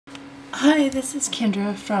Hi, this is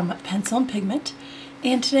Kendra from Pencil and Pigment,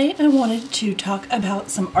 and today I wanted to talk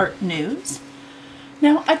about some art news.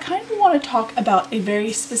 Now, I kind of want to talk about a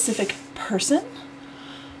very specific person,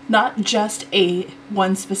 not just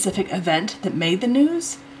one specific event that made the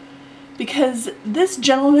news, because this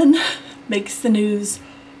gentleman makes the news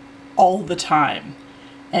all the time,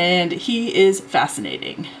 and he is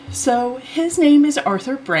fascinating. So his name is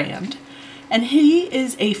Arthur Brand, and he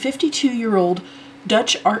is a 52-year-old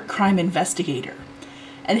Dutch art crime investigator,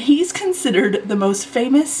 and he's considered the most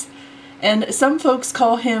famous, and some folks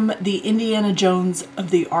call him the Indiana Jones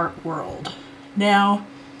of the art world. Now,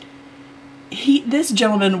 this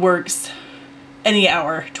gentleman works any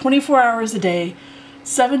hour, 24 hours a day,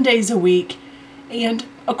 7 days a week, and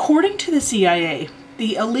according to the CIA,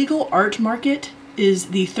 the illegal art market is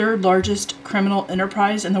the third largest criminal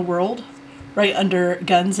enterprise in the world, right under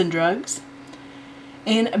guns and drugs.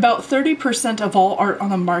 And about 30% of all art on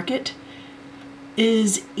the market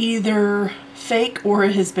is either fake or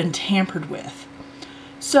it has been tampered with.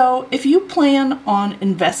 So if you plan on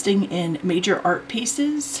investing in major art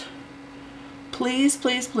pieces, please,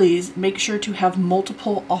 please, please make sure to have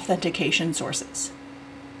multiple authentication sources.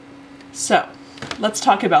 So let's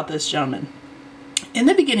talk about this gentleman. In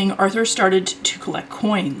the beginning, Arthur started to collect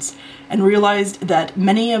coins and realized that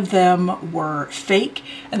many of them were fake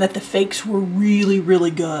and that the fakes were really,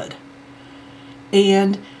 really good.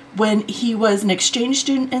 And when he was an exchange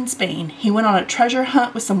student in Spain, he went on a treasure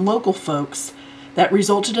hunt with some local folks that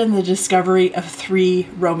resulted in the discovery of 3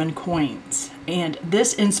 Roman coins. And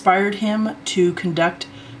this inspired him to conduct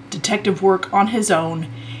detective work on his own,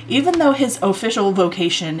 even though his official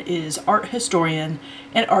vocation is art historian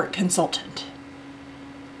and art consultant.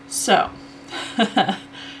 So,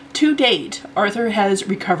 to date, Arthur has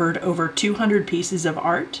recovered over 200 pieces of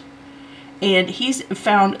art, and he's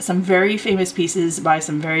found some very famous pieces by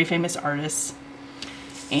some very famous artists.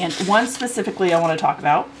 And one specifically I want to talk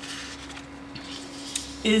about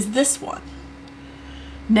is this one.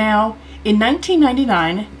 Now, in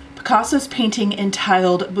 1999, Picasso's painting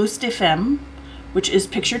entitled Buste de Femme, which is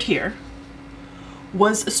pictured here,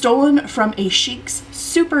 was stolen from a sheik's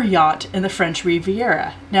super yacht in the French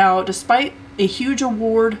Riviera. Now, despite a huge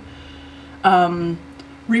reward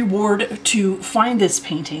to find this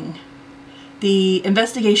painting, the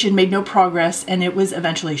investigation made no progress and it was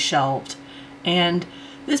eventually shelved. And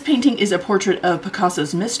this painting is a portrait of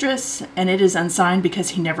Picasso's mistress, and it is unsigned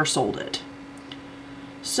because he never sold it.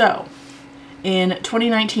 So, in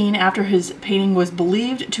 2019, after his painting was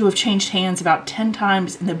believed to have changed hands about 10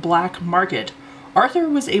 times in the black market, Arthur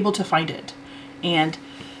was able to find it. And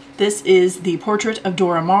this is the portrait of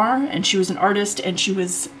Dora Maar, and she was an artist and she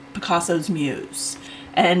was Picasso's muse.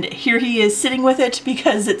 And here he is sitting with it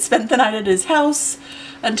because it spent the night at his house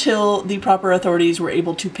until the proper authorities were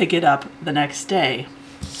able to pick it up the next day.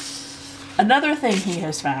 Another thing he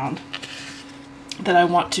has found that I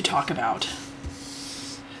want to talk about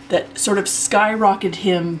that sort of skyrocketed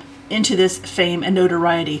him into this fame and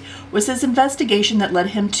notoriety was his investigation that led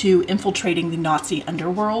him to infiltrating the Nazi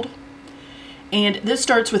underworld. And this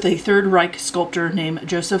starts with a Third Reich sculptor named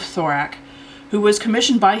Joseph Thorak, who was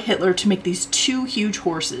commissioned by Hitler to make these 2 huge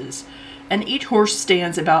horses. And each horse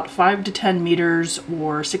stands about 5 to 10 meters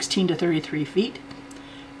or 16 to 33 feet.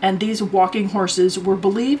 And these walking horses were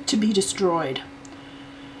believed to be destroyed.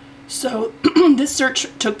 So this search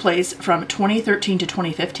took place from 2013 to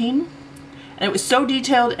 2015. And it was so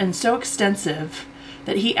detailed and so extensive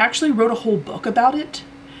that he actually wrote a whole book about it.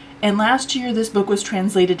 And last year, this book was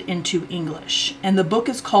translated into English. And the book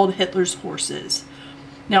is called Hitler's Horses.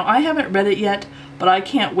 Now, I haven't read it yet, but I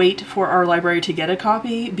can't wait for our library to get a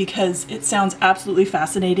copy because it sounds absolutely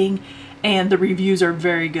fascinating and the reviews are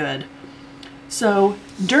very good. So,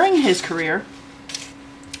 during his career,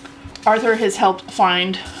 Arthur has helped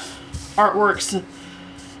find artworks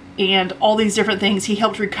and all these different things. He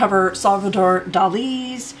helped recover Salvador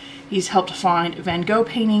Dali's. He's helped find Van Gogh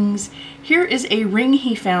paintings. Here is a ring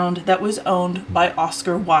he found that was owned by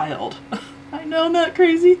Oscar Wilde. I know, not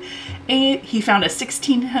crazy. And he found a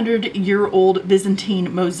 1600-year-old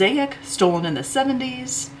Byzantine mosaic stolen in the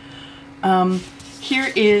 70s.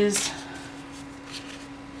 Here is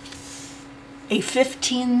a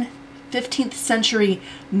 15th century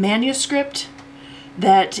manuscript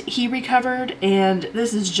that he recovered, and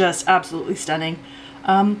this is just absolutely stunning.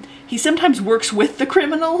 He sometimes works with the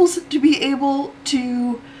criminals to be able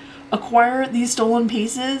to acquire these stolen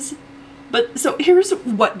pieces. But so here's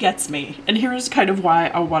what gets me, and here's kind of why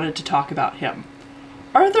I wanted to talk about him.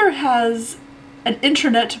 Arthur has an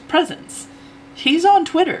internet presence. He's on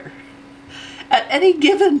Twitter. At any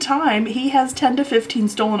given time, he has 10 to 15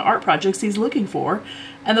 stolen art projects he's looking for,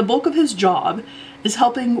 and the bulk of his job is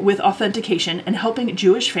helping with authentication and helping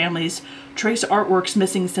Jewish families trace artworks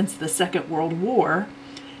missing since the Second World War.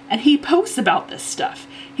 And he posts about this stuff.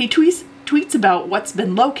 He tweets about what's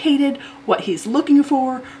been located, what he's looking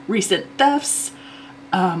for, recent thefts,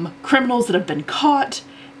 criminals that have been caught,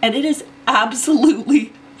 and it is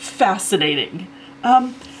absolutely fascinating.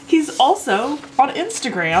 He's also on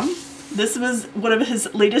Instagram. This was one of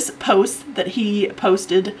his latest posts that he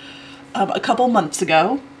posted a couple months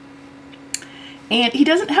ago. And he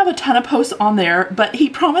doesn't have a ton of posts on there, but he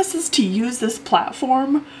promises to use this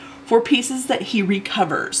platform for pieces that he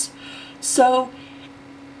recovers. So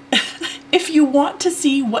if you want to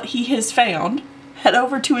see what he has found, head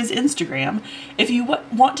over to his Instagram. If you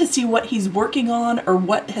want to see what he's working on or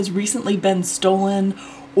what has recently been stolen,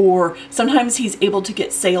 or sometimes he's able to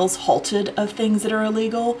get sales halted of things that are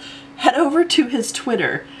illegal, head over to his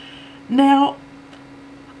Twitter. Now,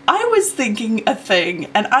 I was thinking a thing,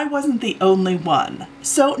 and I wasn't the only one.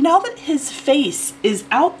 So now that his face is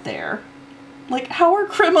out there, like, how are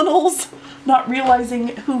criminals not realizing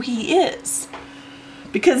who he is?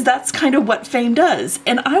 Because that's kind of what fame does.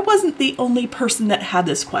 And I wasn't the only person that had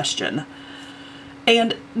this question.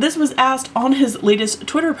 And this was asked on his latest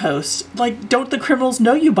Twitter post, like, don't the criminals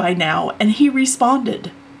know you by now? And he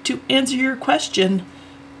responded, to answer your question,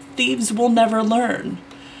 thieves will never learn.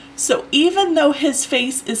 So even though his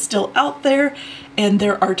face is still out there and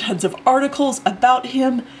there are tons of articles about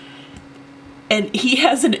him and he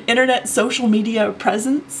has an internet social media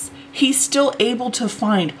presence, he's still able to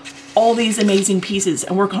find all these amazing pieces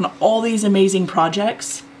and work on all these amazing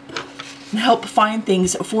projects and help find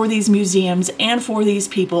things for these museums and for these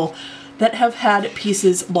people that have had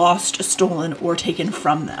pieces lost, stolen, or taken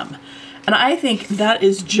from them. And I think that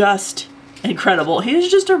is just incredible. He is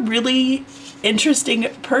just a really interesting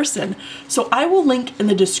person. So I will link in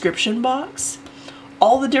the description box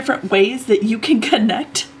all the different ways that you can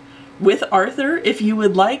connect with Arthur if you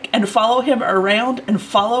would like, and follow him around and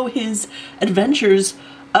follow his adventures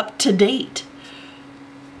up to date.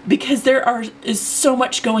 Because there is so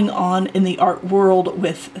much going on in the art world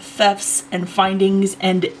with thefts and findings,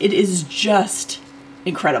 and it is just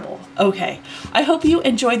incredible. Okay, I hope you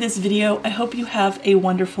enjoyed this video. I hope you have a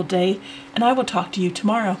wonderful day, and I will talk to you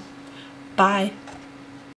tomorrow. Bye.